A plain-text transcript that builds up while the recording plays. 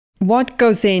What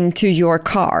goes into your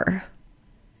car?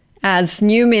 As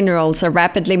new minerals are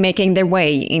rapidly making their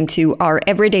way into our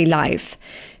everyday life,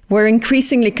 we're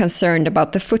increasingly concerned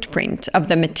about the footprint of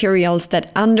the materials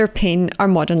that underpin our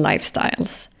modern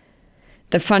lifestyles.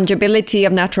 The fungibility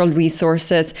of natural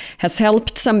resources has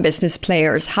helped some business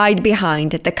players hide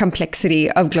behind the complexity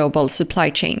of global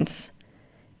supply chains.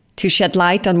 To shed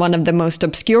light on one of the most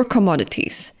obscure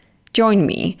commodities, join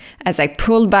me as I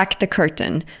pull back the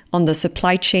curtain on the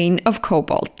supply chain of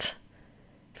cobalt.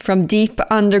 From deep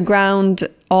underground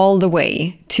all the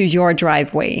way to your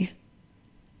driveway.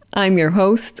 I'm your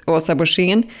host, Åsa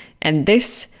Borssén, and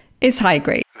this is High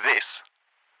Grade. This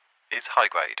is High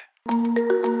Grade.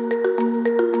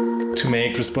 To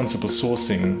make responsible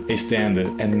sourcing a standard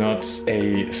and not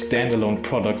a standalone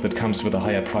product that comes with a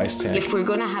higher price tag. If we're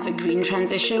going to have a green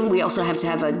transition, we also have to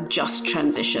have a just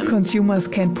transition. Consumers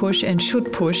can push and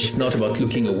should push. It's not about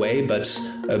looking away, but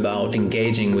about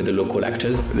engaging with the local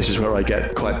actors. This is where I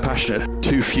get quite passionate.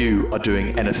 Too few are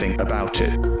doing anything about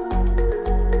it.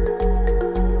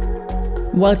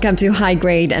 Welcome to High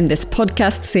Grade and this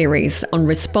podcast series on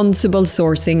responsible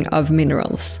sourcing of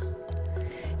minerals.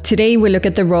 Today we look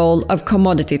at the role of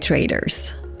commodity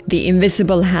traders, the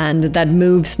invisible hand that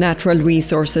moves natural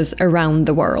resources around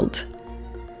the world.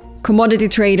 Commodity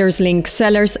traders link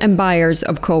sellers and buyers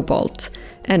of cobalt,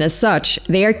 and as such,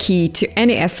 they are key to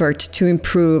any effort to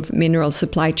improve mineral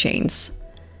supply chains.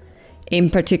 In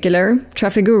particular,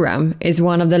 Trafigura is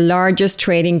one of the largest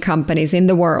trading companies in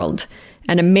the world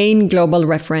and a main global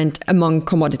referent among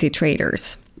commodity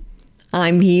traders.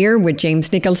 I'm here with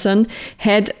James Nicholson,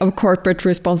 Head of Corporate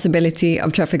Responsibility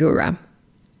of Trafigura.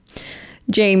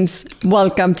 James,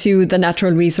 welcome to the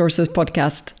Natural Resources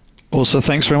Podcast. Also,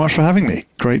 thanks very much for having me.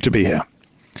 Great to be here.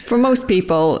 For most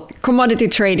people, commodity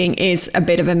trading is a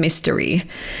bit of a mystery.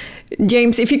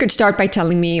 James, if you could start by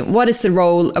telling me, what is the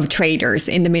role of traders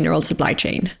in the mineral supply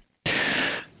chain?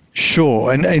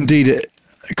 Sure, and indeed,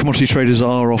 commodity traders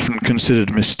are often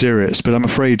considered mysterious, but I'm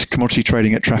afraid commodity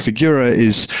trading at Trafigura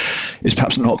is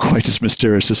perhaps not quite as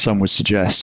mysterious as some would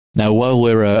suggest. Now, while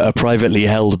we're a privately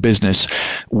held business,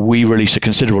 we release a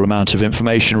considerable amount of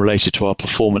information related to our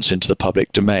performance into the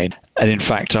public domain. And in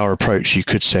fact, our approach, you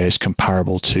could say, is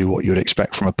comparable to what you would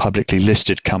expect from a publicly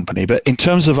listed company. But in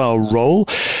terms of our role,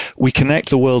 we connect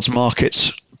the world's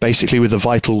markets basically with the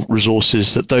vital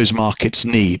resources that those markets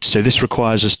need. So this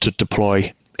requires us to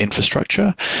deploy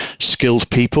infrastructure, skilled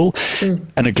people,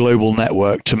 and a global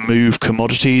network to move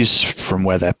commodities from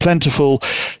where they're plentiful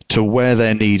to where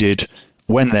they're needed,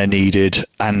 when they're needed,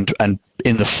 and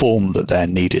in the form that they're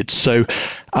needed. So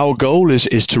our goal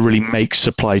is to really make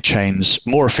supply chains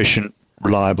more efficient,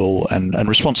 reliable, and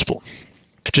responsible.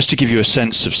 Just to give you a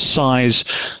sense of size,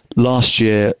 last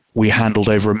year we handled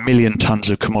over 1 million tons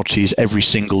of commodities every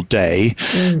single day,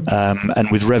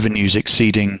 and with revenues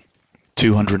exceeding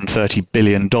 $230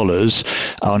 billion,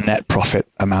 our net profit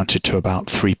amounted to about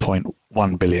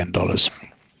 $3.1 billion.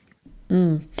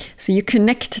 So you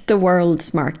connect the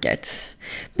world's market.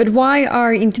 But why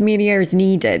are intermediaries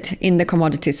needed in the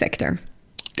commodity sector?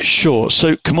 Sure.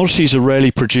 So commodities are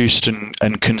rarely produced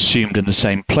and consumed in the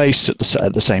same place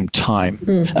at the same time.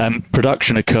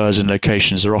 Production occurs in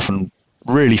locations that are often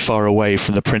really far away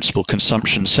from the principal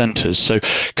consumption centres. So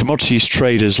commodities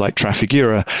traders like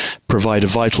Trafigura provide a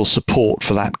vital support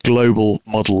for that global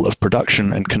model of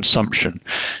production and consumption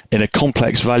in a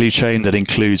complex value chain that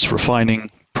includes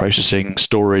refining, processing,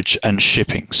 storage, and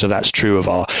shipping. So that's true of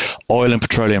our oil and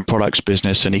petroleum products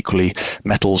business, and equally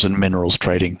metals and minerals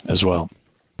trading as well.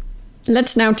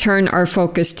 Let's now turn our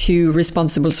focus to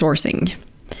responsible sourcing.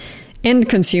 End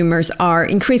consumers are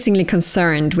increasingly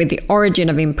concerned with the origin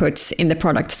of inputs in the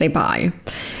products they buy.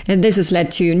 And this has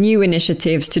led to new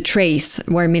initiatives to trace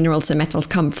where minerals and metals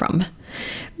come from.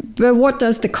 But what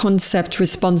does the concept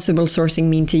responsible sourcing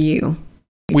mean to you?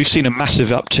 We've seen a massive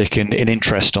uptick in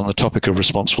interest on the topic of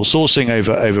responsible sourcing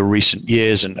over recent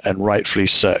years, and rightfully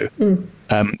so.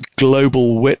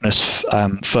 Global Witness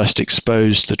first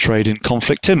exposed the trade in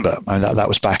conflict timber. That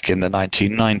was back in the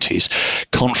 1990s.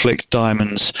 Conflict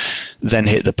diamonds then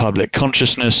hit the public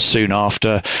consciousness soon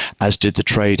after, as did the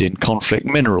trade in conflict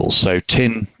minerals, so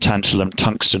tin, tantalum,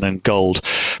 tungsten and gold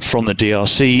from the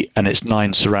DRC and its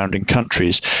 9 surrounding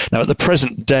countries. Now, at the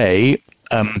present day,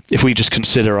 if we just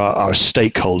consider our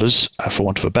stakeholders, for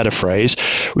want of a better phrase,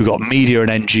 we've got media and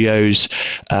NGOs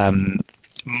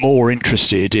more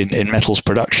interested in metals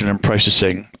production and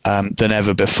processing than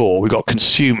ever before. We've got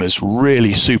consumers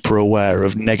really super aware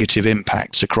of negative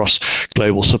impacts across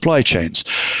global supply chains.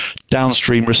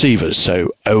 Downstream receivers,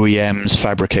 so OEMs,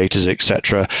 fabricators,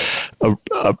 etc.,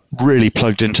 are really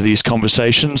plugged into these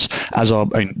conversations, as are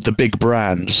the big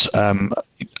brands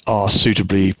are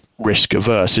suitably risk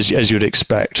averse, as you'd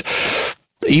expect.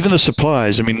 Even the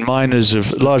suppliers, miners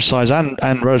of large size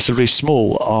and relatively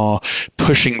small, are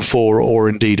pushing for, or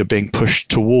indeed are being pushed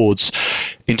towards,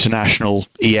 international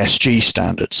ESG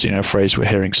standards, a phrase we're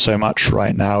hearing so much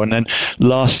right now. And then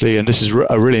lastly, and this is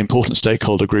a really important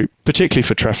stakeholder group, particularly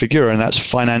for Trafigura, and that's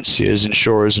financiers,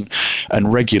 insurers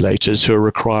and regulators who are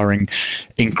requiring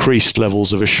increased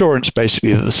levels of assurance,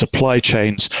 basically, that the supply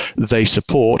chains they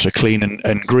support are clean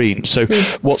and green. So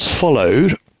what's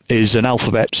followed is an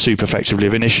alphabet soup, effectively,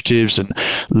 of initiatives and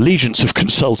legions of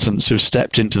consultants who've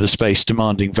stepped into the space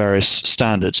demanding various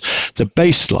standards. The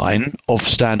baseline of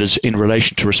standards in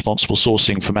relation to responsible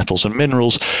sourcing for metals and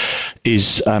minerals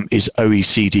is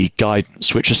OECD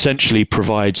guidance, which essentially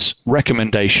provides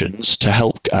recommendations to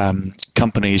help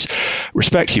companies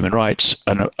respect human rights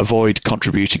and avoid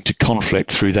contributing to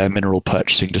conflict through their mineral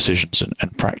purchasing decisions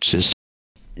and practices.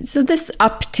 So this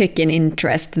uptick in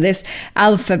interest, this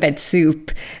alphabet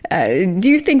soup, do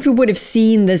you think we would have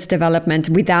seen this development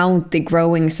without the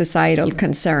growing societal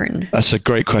concern? That's a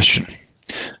great question.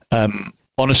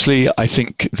 Honestly, I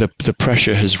think the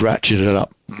pressure has ratcheted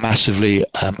up massively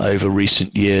over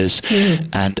recent years,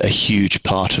 and a huge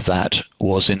part of that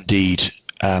was indeed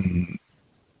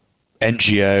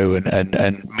NGO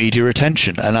and media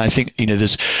attention. And I think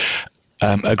there's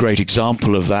a great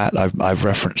example of that. I've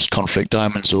referenced conflict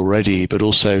diamonds already, but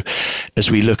also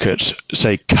as we look at,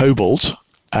 say, cobalt,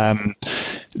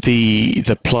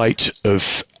 the plight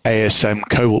of ASM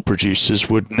cobalt producers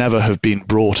would never have been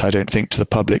brought, I don't think, to the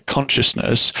public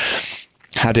consciousness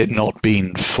had it not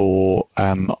been for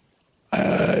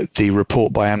the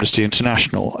report by Amnesty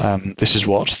International. This is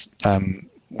what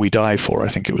we die for, I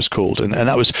think it was called, and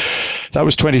that was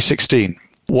 2016.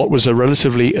 What was a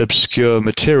relatively obscure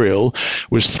material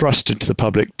was thrust into the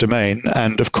public domain,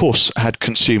 and of course had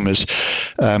consumers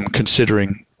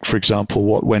considering, for example,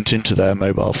 what went into their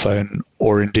mobile phone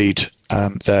or indeed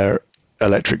their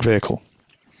electric vehicle.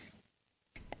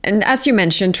 And as you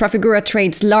mentioned, Trafigura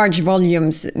trades large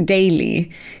volumes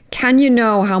daily. Can you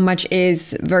know how much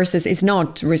is versus is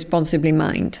not responsibly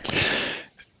mined?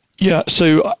 Yeah,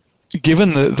 so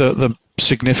given the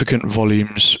significant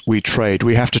volumes we trade,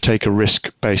 we have to take a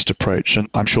risk-based approach, and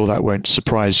I'm sure that won't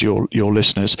surprise your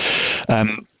listeners.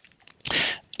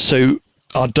 So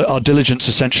our diligence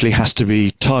essentially has to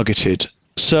be targeted.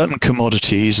 Certain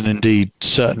commodities and indeed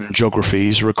certain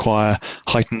geographies require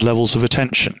heightened levels of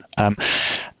attention,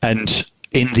 and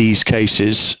in these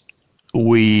cases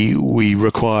we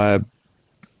require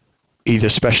either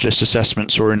specialist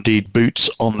assessments or indeed boots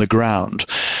on the ground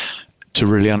to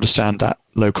really understand that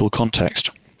local context.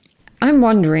 I'm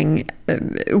wondering,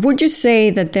 would you say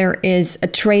that there is a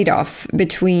trade-off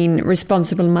between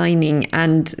responsible mining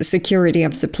and security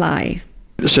of supply?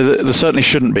 So there certainly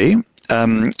shouldn't be.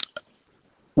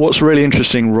 What's really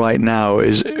interesting right now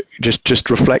is just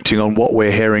reflecting on what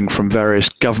we're hearing from various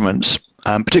governments,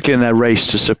 particularly in their race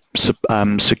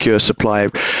to secure supply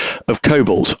of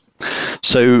cobalt.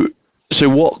 So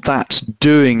what that's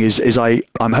doing is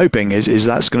I'm hoping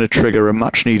that's going to trigger a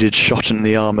much needed shot in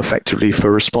the arm, effectively,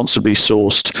 for responsibly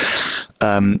sourced,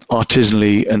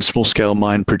 artisanally and small scale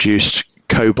mine produced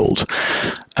cobalt.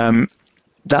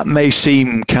 That may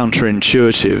seem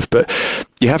counterintuitive, but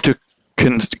you have to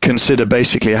consider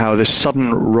basically how this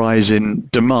sudden rise in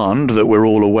demand that we're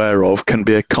all aware of can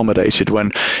be accommodated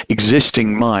when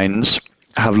existing mines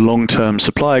have long-term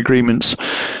supply agreements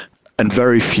and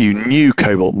very few new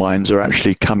cobalt mines are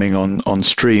actually coming on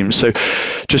stream. So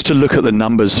just to look at the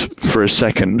numbers for a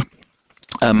second,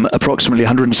 approximately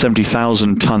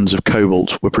 170,000 tons of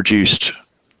cobalt were produced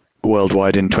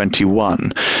worldwide in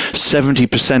 21.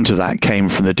 70% of that came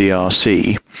from the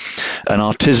DRC, and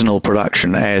artisanal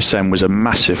production, ASM, was a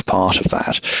massive part of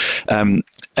that. And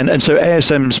so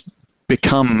ASM's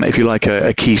become, if you like,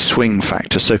 a key swing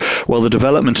factor. So while the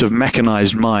development of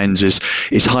mechanized mines is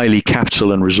highly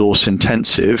capital and resource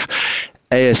intensive,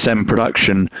 ASM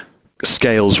production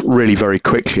scales really very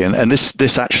quickly, and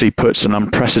this actually puts an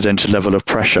unprecedented level of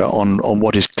pressure on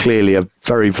what is clearly a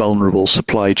very vulnerable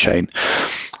supply chain.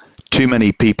 Too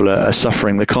many people are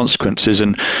suffering the consequences,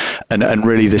 and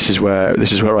really this is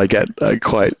where I get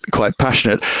quite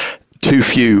passionate. Too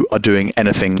few are doing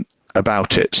anything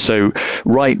about it. So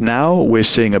right now we're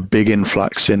seeing a big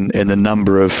influx in the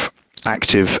number of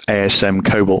active ASM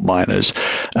cobalt miners.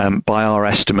 By our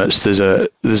estimates,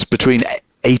 there's between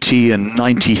 80 and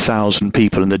 90,000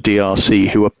 people in the DRC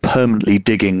who are permanently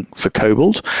digging for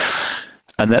cobalt.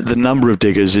 And that the number of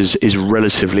diggers is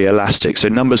relatively elastic. So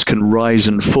numbers can rise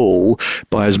and fall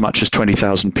by as much as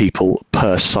 20,000 people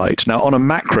per site. Now, on a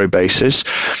macro basis,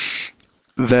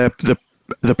 the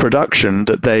production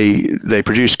that they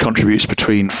produce contributes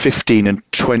between 15 and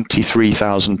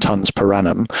 23,000 tons per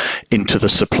annum into the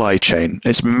supply chain.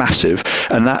 It's massive,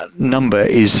 and that number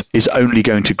is only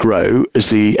going to grow as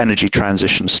the energy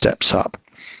transition steps up.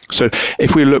 So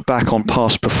if we look back on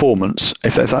past performance,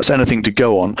 if that's anything to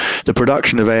go on, the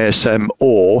production of ASM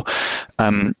ore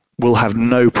will have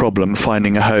no problem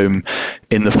finding a home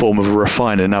in the form of a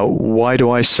refiner. Now, why do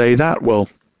I say that? Well,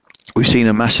 we've seen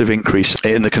a massive increase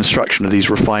in the construction of these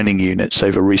refining units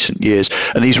over recent years,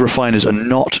 and these refiners are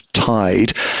not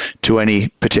tied to any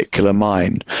particular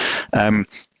mine.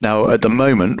 Now, at the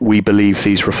moment, we believe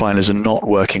these refiners are not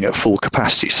working at full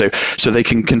capacity, so they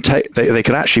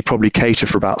can actually probably cater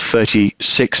for about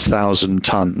 36,000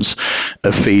 tons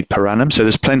of feed per annum. So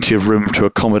there's plenty of room to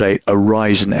accommodate a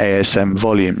rise in ASM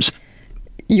volumes.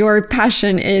 Your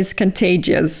passion is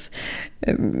contagious,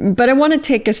 but I want to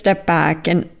take a step back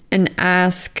and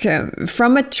ask,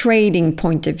 from a trading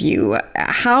point of view,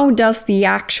 how does the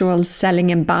actual selling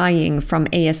and buying from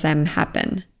ASM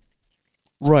happen?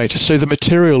 Right. So the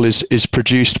material is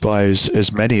produced by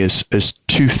as many as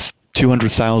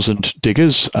 200,000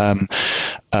 diggers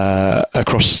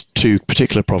across two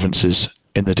particular provinces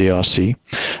in the DRC.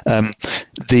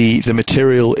 The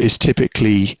material is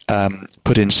typically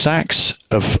put in sacks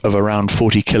of around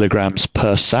 40 kilograms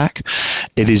per sack.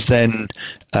 It is then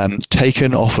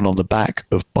taken often on the back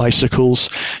of bicycles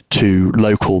to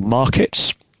local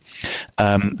markets.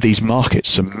 These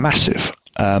markets are massive.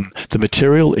 The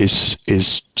material is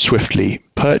swiftly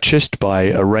purchased by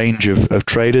a range of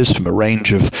traders from a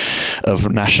range of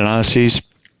nationalities,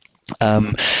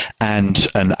 and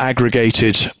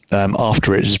aggregated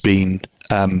after it has been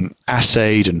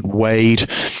assayed and weighed.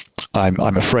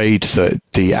 I'm afraid that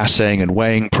the assaying and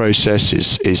weighing process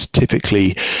is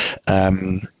typically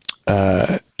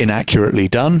inaccurately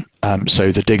done,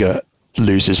 so the digger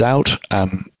loses out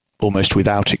almost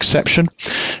without exception.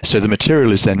 So the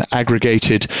material is then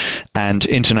aggregated, and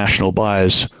international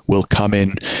buyers will come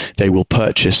in. They will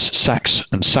purchase sacks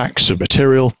and sacks of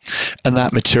material, and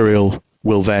that material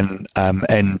will then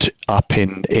end up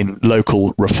in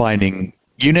local refining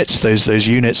units. Those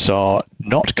units are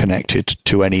not connected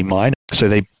to any mine, so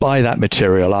they buy that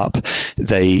material up.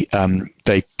 They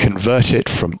convert it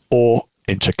from ore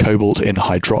into cobalt in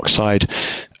hydroxide,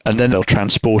 and then they'll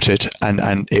transport it,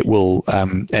 and it will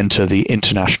enter the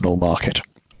international market.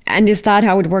 And is that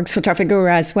how it works for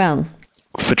Trafigura as well?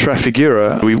 For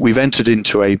Trafigura, we've entered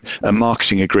into a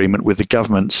marketing agreement with the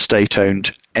government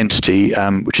state-owned entity,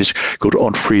 which is called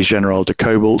Entreprise Générale de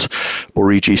Cobalt, or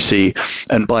EGC.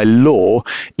 And by law,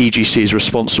 EGC is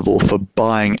responsible for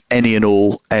buying any and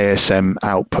all ASM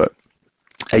output.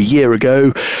 A year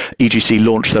ago, EGC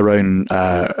launched their own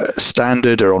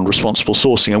standard on responsible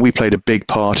sourcing, and we played a big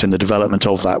part in the development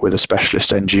of that with a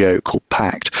specialist NGO called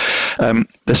PACT.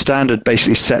 The standard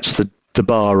basically sets the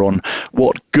bar on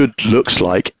what good looks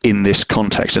like in this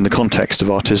context, in the context of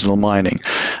artisanal mining,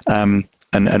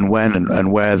 and when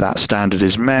and where that standard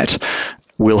is met,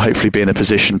 we'll hopefully be in a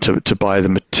position to buy the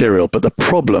material. But the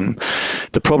problem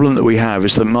that we have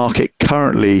is the market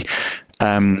currently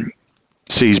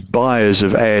sees buyers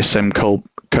of ASM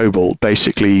cobalt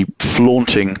basically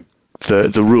flaunting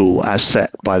the rule as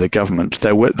set by the government.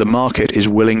 The market is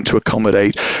willing to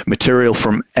accommodate material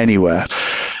from anywhere.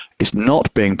 It's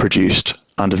not being produced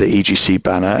under the EGC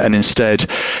banner, and instead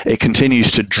it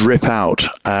continues to drip out,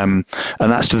 and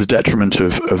that's to the detriment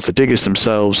of the diggers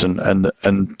themselves and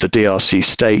the DRC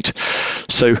state.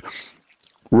 So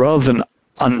rather than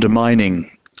undermining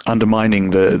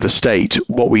the state,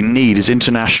 what we need is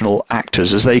international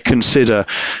actors as they consider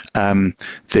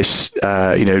this,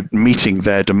 meeting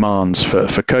their demands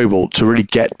for cobalt, to really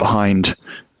get behind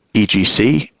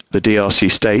EGC, the DRC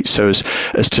state, so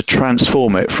as to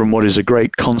transform it from what is a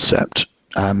great concept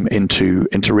into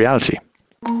reality.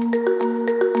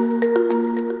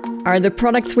 Are the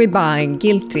products we buy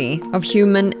guilty of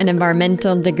human and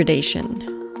environmental degradation?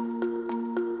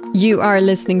 You are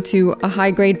listening to a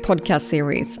high-grade podcast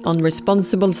series on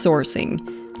responsible sourcing,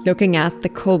 looking at the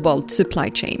cobalt supply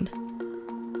chain.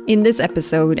 In this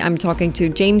episode, I'm talking to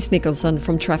James Nicholson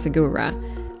from Trafigura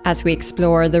as we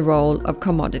explore the role of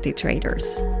commodity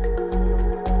traders.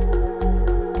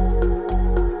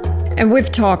 And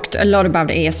we've talked a lot about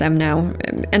ASM now,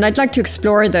 and I'd like to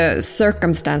explore the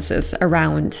circumstances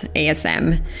around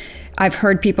ASM. I've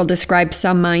heard people describe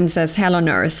some mines as hell on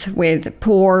earth, with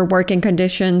poor working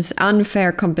conditions,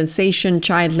 unfair compensation,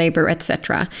 child labor,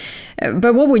 etc.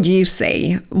 But what would you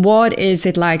say? What is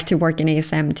it like to work in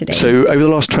ASM today? So over the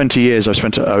last 20 years, I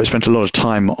spent a lot of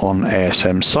time on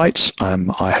ASM sites.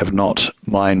 I have not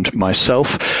mined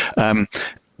myself.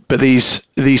 But these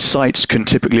sites can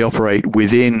typically operate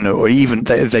within, or even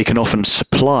they can often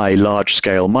supply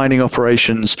large-scale mining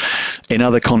operations. In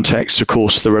other contexts, of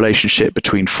course, the relationship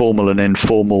between formal and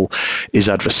informal is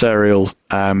adversarial,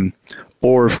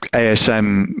 or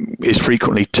ASM is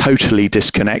frequently totally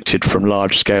disconnected from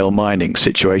large-scale mining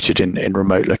situated in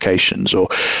remote locations,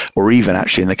 or even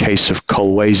actually in the case of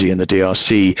Kolwezi in the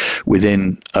DRC,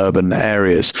 within urban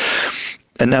areas.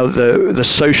 And now the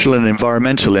social and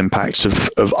environmental impacts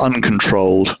of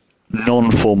uncontrolled,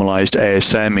 non-formalized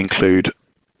ASM include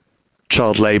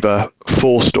child labor,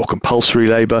 forced or compulsory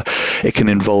labor. It can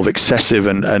involve excessive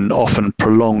and often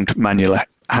prolonged manual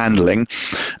handling,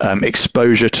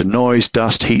 exposure to noise,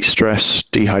 dust, heat stress,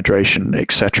 dehydration,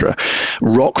 etc.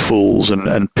 Rock falls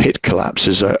and pit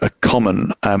collapses are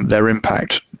common. Their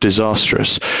impact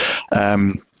disastrous.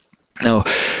 Now,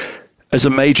 as a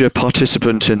major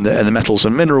participant in the metals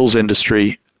and minerals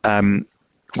industry,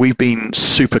 we've been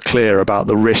super clear about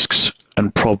the risks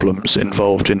and problems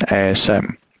involved in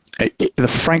ASM.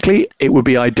 Frankly, it would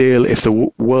be ideal if the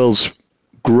world's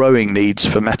growing needs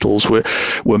for metals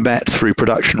were met through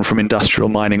production from industrial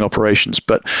mining operations.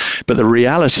 But the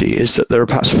reality is that there are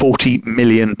perhaps 40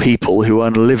 million people who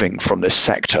earn a living from this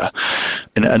sector.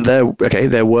 And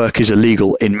their work is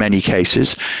illegal in many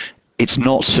cases. It's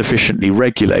not sufficiently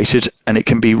regulated, and it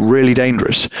can be really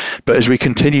dangerous. But as we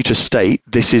continue to state,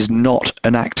 this is not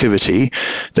an activity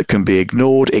that can be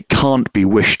ignored. It can't be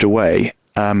wished away.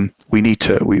 We need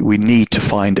to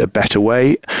find a better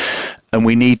way, and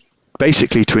we need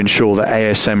basically to ensure that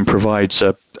ASM provides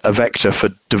a vector for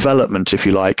development, if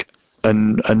you like,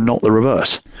 and not the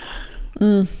reverse.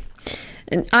 And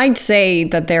I'd say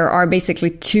that there are basically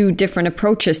two different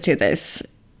approaches to this.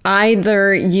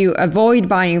 Either you avoid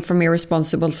buying from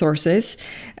irresponsible sources,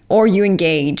 or you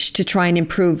engage to try and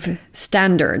improve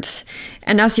standards.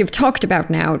 And as you've talked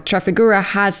about now, Trafigura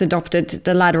has adopted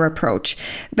the latter approach.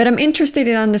 But I'm interested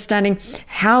in understanding,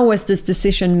 how was this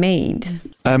decision made?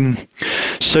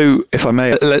 So, if I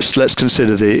may, let's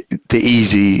consider the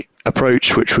easy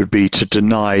approach, which would be to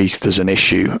deny there's an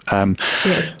issue.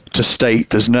 To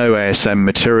state there's no ASM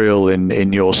material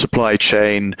in your supply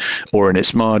chain or in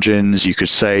its margins. You could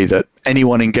say that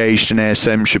anyone engaged in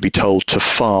ASM should be told to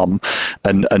farm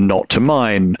and not to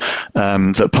mine,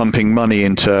 that pumping money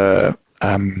into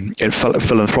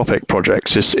philanthropic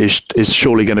projects is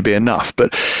surely going to be enough,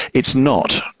 but it's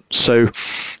not. So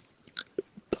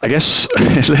I guess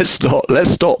let's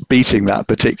stop beating that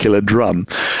particular drum.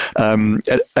 And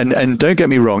don't get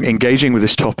me wrong, engaging with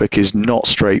this topic is not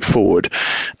straightforward.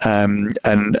 And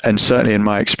certainly in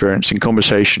my experience, in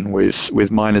conversation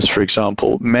with miners, for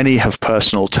example, many have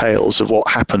personal tales of what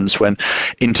happens when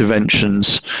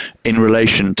interventions in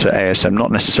relation to ASM,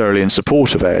 not necessarily in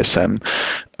support of ASM,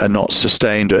 are not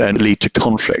sustained and lead to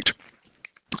conflict.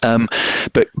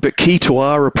 But key to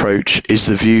our approach is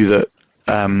the view that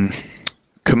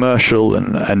commercial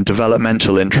and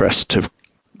developmental interests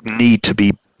need to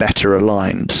be better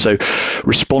aligned. So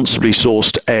responsibly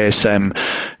sourced ASM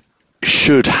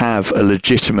should have a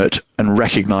legitimate and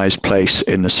recognized place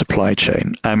in the supply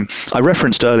chain. I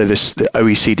referenced earlier the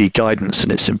OECD guidance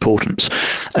and its importance,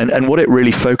 and what it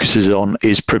really focuses on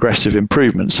is progressive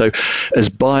improvement. So as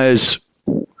buyers,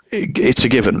 it's a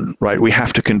given, right? We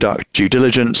have to conduct due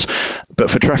diligence,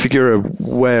 but for Trafigura,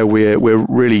 where we're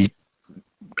really,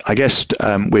 I guess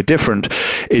we're different,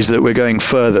 is that we're going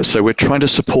further. So we're trying to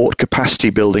support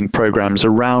capacity building programs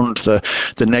around the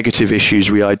negative issues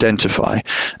we identify.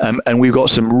 And we've got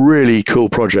some really cool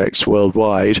projects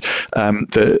worldwide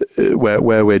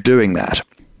where we're doing that.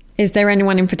 Is there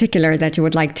anyone in particular that you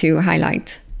would like to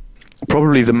highlight?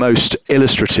 Probably the most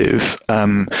illustrative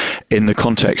in the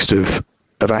context of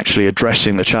actually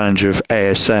addressing the challenge of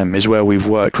ASM is where we've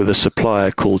worked with a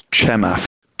supplier called CHEMAF.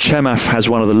 CHEMAF has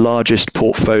one of the largest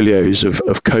portfolios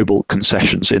of cobalt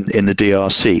concessions in the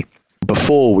DRC.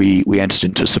 Before we entered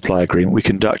into a supply agreement, we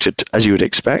conducted, as you would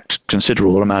expect,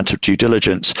 considerable amount of due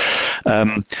diligence.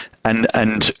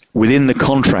 And within the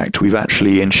contract, we've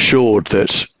actually ensured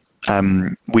that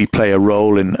we play a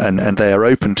role in, and they are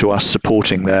open to us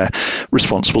supporting their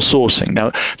responsible sourcing. Now,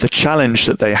 the challenge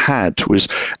that they had was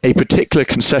a particular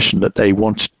concession that they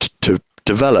wanted to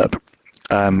develop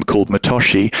called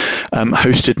Matoshi,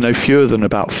 hosted no fewer than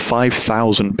about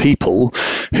 5,000 people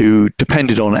who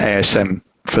depended on ASM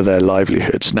for their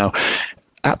livelihoods. Now,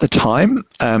 at the time,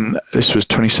 this was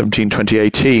 2017,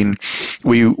 2018,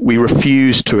 we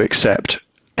refused to accept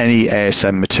any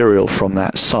ASM material from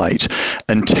that site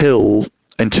until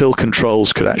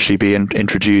controls could actually be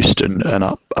introduced and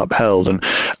upheld.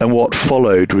 And what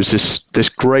followed was this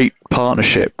great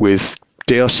partnership with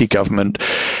DRC government,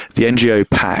 the NGO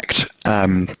Pact,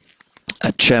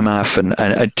 CHEMAF,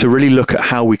 and to really look at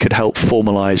how we could help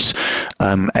formalize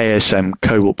ASM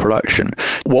cobalt production.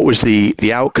 What was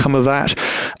the outcome of that?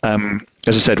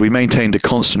 As I said, we maintained a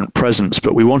constant presence,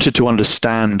 but we wanted to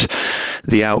understand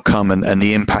the outcome and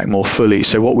the impact more fully.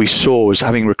 So what we saw was,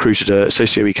 having recruited a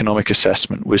socioeconomic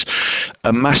assessment, was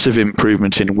a massive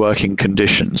improvement in working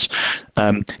conditions.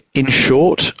 In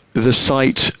short, the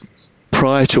site,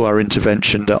 prior to our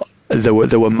intervention, there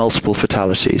were multiple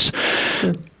fatalities.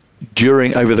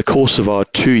 Over the course of our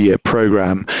 2-year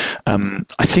program,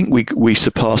 I think we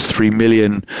surpassed 3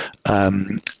 million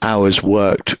hours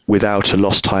worked without a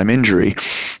lost time injury.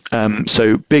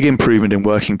 So big improvement in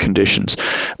working conditions.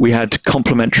 We had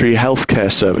complementary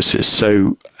healthcare services.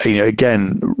 So,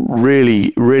 again,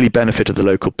 really, really benefited the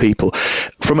local people.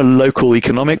 From a local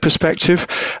economic perspective,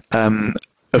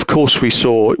 of course, we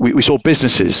saw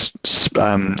businesses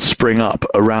spring up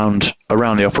around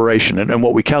the operation, and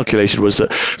what we calculated was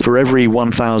that for every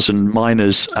 1,000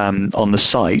 miners on the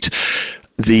site,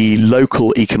 the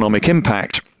local economic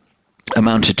impact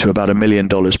amounted to about $1 million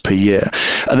per year.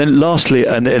 And then lastly,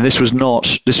 and this was not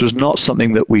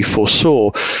something that we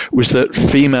foresaw, was that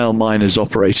female miners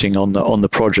operating on the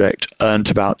project earned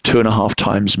about 2.5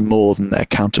 times more than their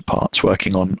counterparts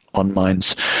working on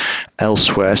mines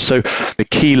elsewhere. So the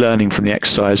key learning from the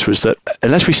exercise was that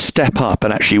unless we step up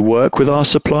and actually work with our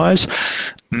suppliers,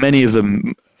 many of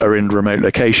them are in remote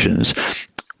locations,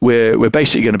 we're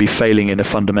basically going to be failing in a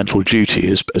fundamental duty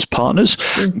as partners,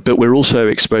 but we're also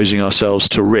exposing ourselves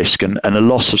to risk, and a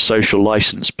loss of social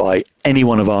license by any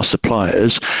one of our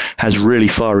suppliers has really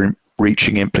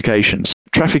far-reaching implications.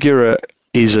 Trafigura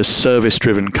is a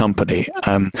service-driven company,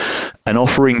 and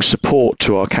offering support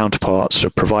to our counterparts,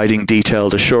 of providing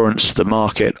detailed assurance to the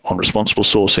market on responsible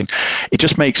sourcing, it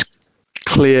just makes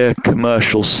clear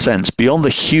commercial sense. Beyond the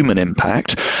human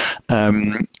impact,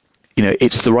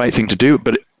 it's the right thing to do,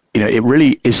 but it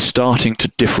really is starting to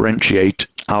differentiate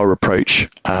our approach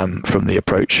from the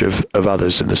approach of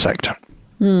others in the sector.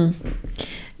 And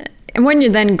when you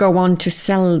then go on to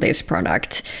sell this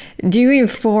product, do you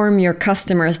inform your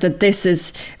customers that this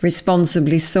is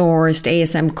responsibly sourced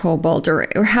ASM cobalt, or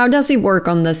how does it work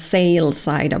on the sales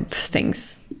side of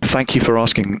things? Thank you for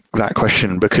asking that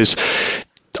question, because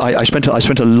I spent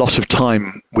a lot of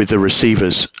time with the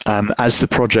receivers as the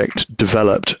project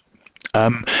developed.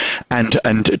 And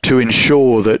to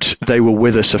ensure that they were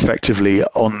with us effectively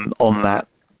on that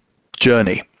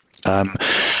journey.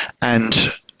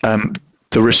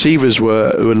 The receivers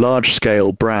were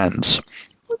large-scale brands.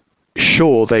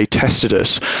 Sure, they tested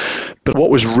us, but what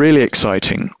was really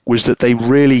exciting was that they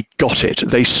really got it.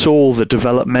 They saw the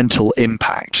developmental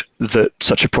impact that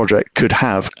such a project could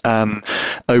have.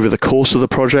 Over the course of the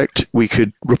project, we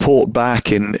could report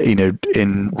back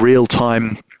in real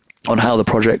time on how the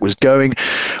project was going.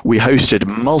 We hosted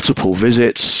multiple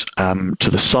visits to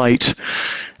the site,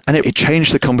 and it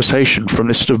changed the conversation from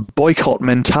this sort of boycott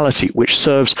mentality, which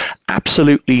serves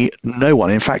absolutely no one.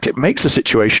 In fact, it makes the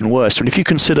situation worse. And if you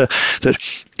consider that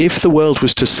if the world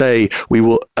was to say we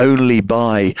will only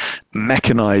buy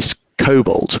mechanized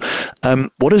cobalt,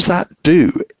 what does that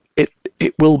do?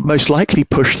 It will most likely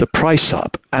push the price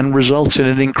up and result in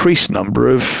an increased number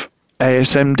of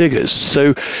ASM diggers.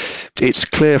 So it's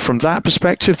clear from that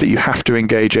perspective that you have to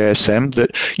engage ASM,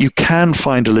 that you can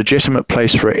find a legitimate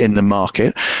place for it in the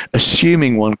market,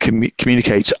 assuming one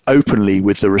communicates openly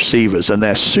with the receivers and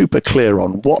they're super clear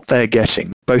on what they're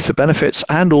getting, both the benefits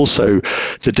and also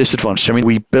the disadvantages. I mean,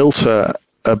 we built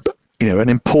an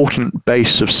important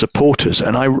base of supporters,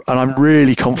 and I'm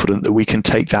really confident that we can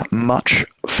take that much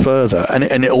further. And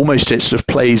it sort of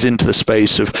plays into the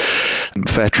space of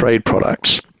fair trade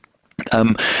products.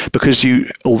 Because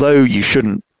although you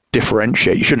shouldn't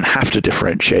have to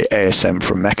differentiate ASM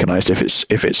from mechanized if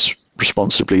it's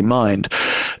responsibly mined,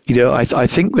 I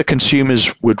think the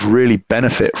consumers would really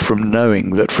benefit from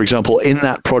knowing that, for example, in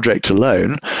that project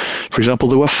alone,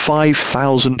 there were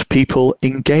 5,000 people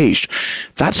engaged.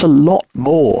 That's a lot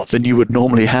more than you would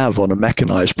normally have on a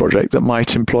mechanized project that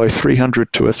might employ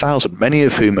 300 to 1,000, many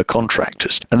of whom are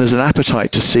contractors. And there's an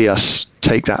appetite to see us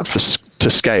take that to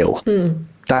scale.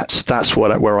 that's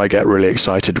where I get really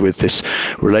excited with this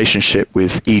relationship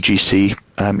with EGC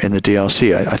in the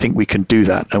DRC. I think we can do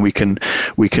that, and we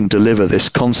can deliver this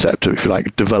concept of, if you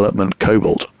like, development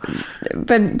cobalt.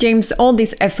 But James, all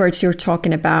these efforts you're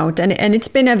talking about, and it's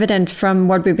been evident from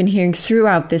what we've been hearing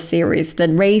throughout this series, that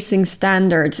raising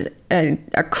standards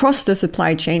across the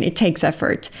supply chain, it takes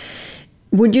effort.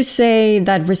 Would you say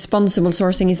that responsible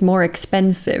sourcing is more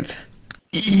expensive?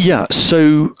 Yeah,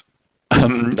 so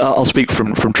I'll speak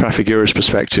from Trafigura's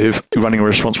perspective. Running a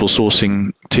responsible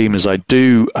sourcing team as I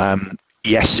do,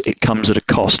 yes, it comes at a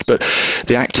cost, but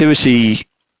the activity,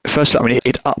 first, I mean,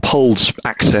 it upholds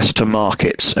access to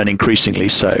markets, and increasingly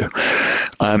so.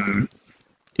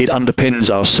 It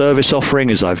underpins our service offering,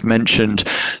 as I've mentioned.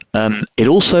 It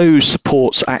also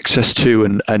supports access to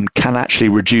and can actually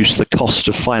reduce the cost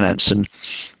of finance. And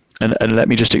let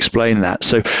me just explain that.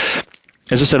 So,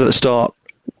 as I said at the start,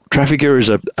 Trafigura is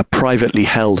a privately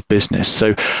held business,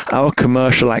 so our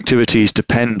commercial activities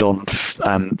depend on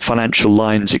financial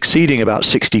lines exceeding about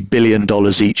 $60 billion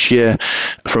each year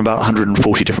from about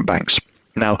 140 different banks.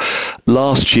 Now,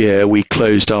 last year we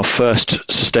closed our first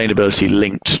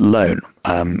sustainability-linked loan,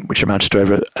 which amounted to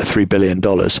over $3 billion.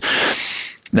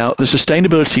 Now, the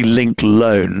sustainability-linked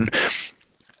loan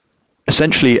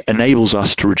essentially enables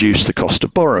us to reduce the cost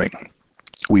of borrowing.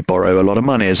 We borrow a lot of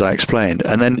money, as I explained,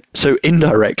 and then so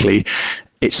indirectly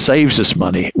it saves us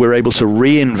money. We're able to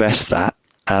reinvest that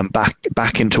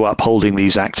back into upholding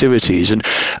these activities, and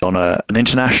on an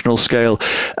international scale,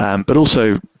 but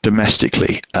also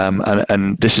domestically.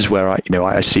 And this is where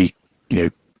I see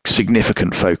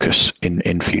significant focus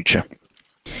in future.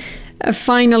 A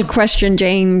final question,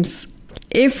 James.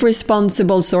 If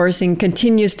responsible sourcing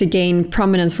continues to gain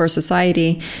prominence for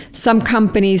society, some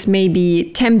companies may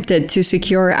be tempted to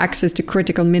secure access to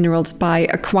critical minerals by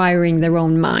acquiring their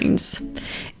own mines.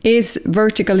 Is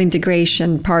vertical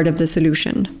integration part of the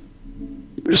solution?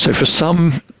 So for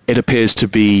some, it appears to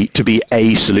be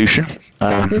a solution,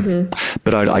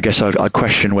 but I guess I'd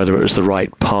question whether it was the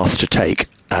right path to take.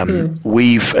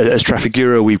 We've, as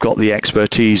Trafigura, we've got the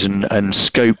expertise and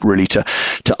scope really to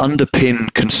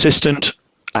underpin consistent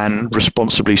and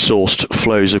responsibly sourced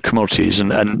flows of commodities,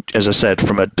 and as I said,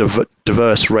 from a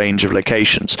diverse range of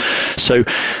locations. So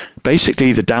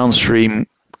basically the downstream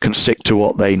can stick to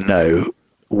what they know.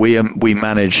 We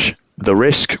manage the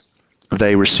risk,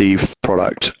 they receive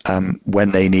product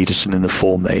when they need it and in the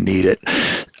form they need it.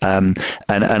 And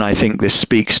I think this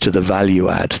speaks to the value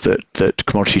add that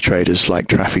commodity traders like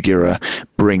Trafigura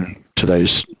bring to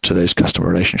those customer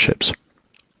relationships.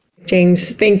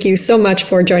 James, thank you so much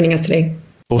for joining us today.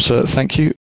 Also, thank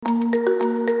you.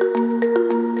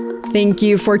 Thank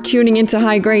you for tuning into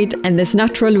High Grade and this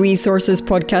Natural Resources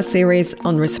podcast series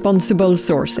on responsible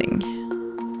sourcing.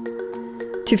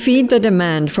 To feed the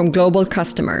demand from global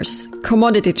customers,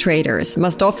 commodity traders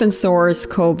must often source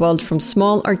cobalt from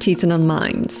small artisanal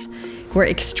mines, where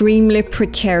extremely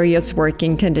precarious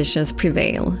working conditions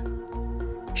prevail.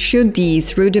 Should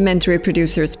these rudimentary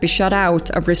producers be shut out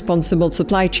of responsible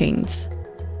supply chains?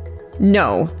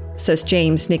 No, says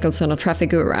James Nicholson of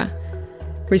Trafigura.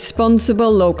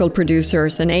 Responsible local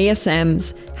producers and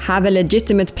ASMs have a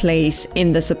legitimate place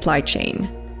in the supply chain.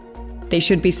 They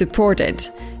should be supported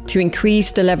to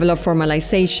increase the level of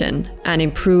formalization and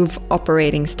improve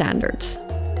operating standards.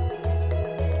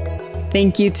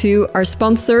 Thank you to our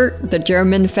sponsor, the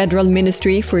German Federal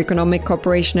Ministry for Economic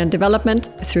Cooperation and Development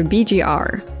through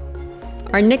BGR.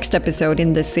 Our next episode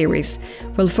in this series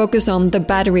will focus on the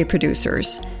battery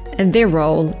producers and their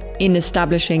role in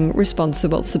establishing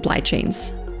responsible supply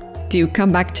chains. Do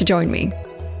come back to join me.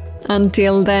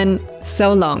 Until then,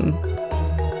 so long.